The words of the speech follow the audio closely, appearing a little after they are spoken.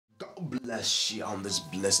bless you on this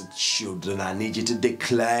blessed children. I need you to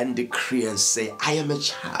declare and decree and say, I am a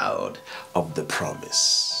child of the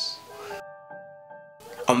promise.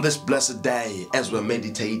 On this blessed day, as we're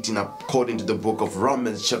meditating according to the book of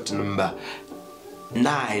Romans chapter number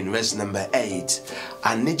 9 verse number 8,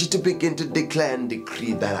 I need you to begin to declare and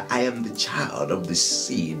decree that I am the child of the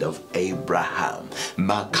seed of Abraham.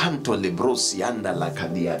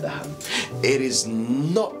 It is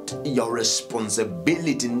not your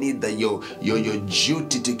responsibility, neither your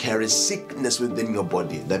duty to carry sickness within your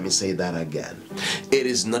body. Let me say that again. It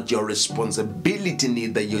is not your responsibility,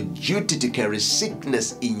 neither your duty to carry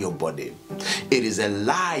sickness in your body. It is a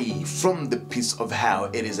lie from the pits of hell.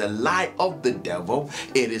 It is a lie of the devil.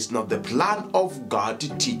 It is not the plan of God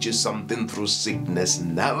to teach you something through sickness.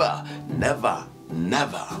 Never, never,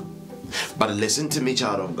 never. But listen to me,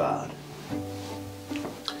 child of God.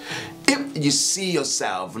 If you see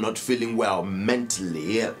yourself not feeling well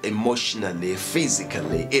mentally, emotionally,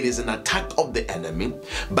 physically, it is an attack of the enemy.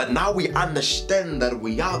 But now we understand that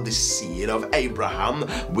we are the seed of Abraham.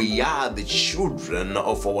 We are the children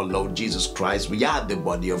of our Lord Jesus Christ. We are the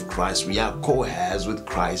body of Christ. We are co-heirs with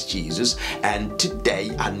Christ Jesus. And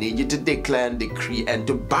today I need you to declare and decree and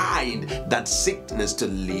to bind that sickness to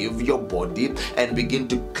leave your body and begin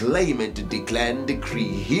to claim and to declare and decree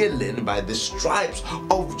healing by the stripes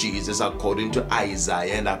of Jesus, according to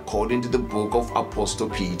Isaiah and according to the book of Apostle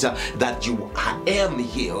Peter, that I am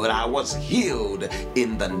healed. I was healed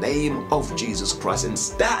in the name of Jesus Christ. And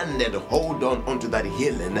stand and hold on onto that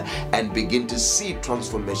healing and begin to see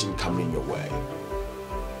transformation coming your way.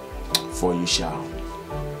 For you shall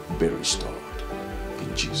be restored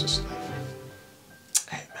in Jesus' name.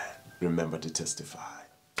 Amen. Remember to testify.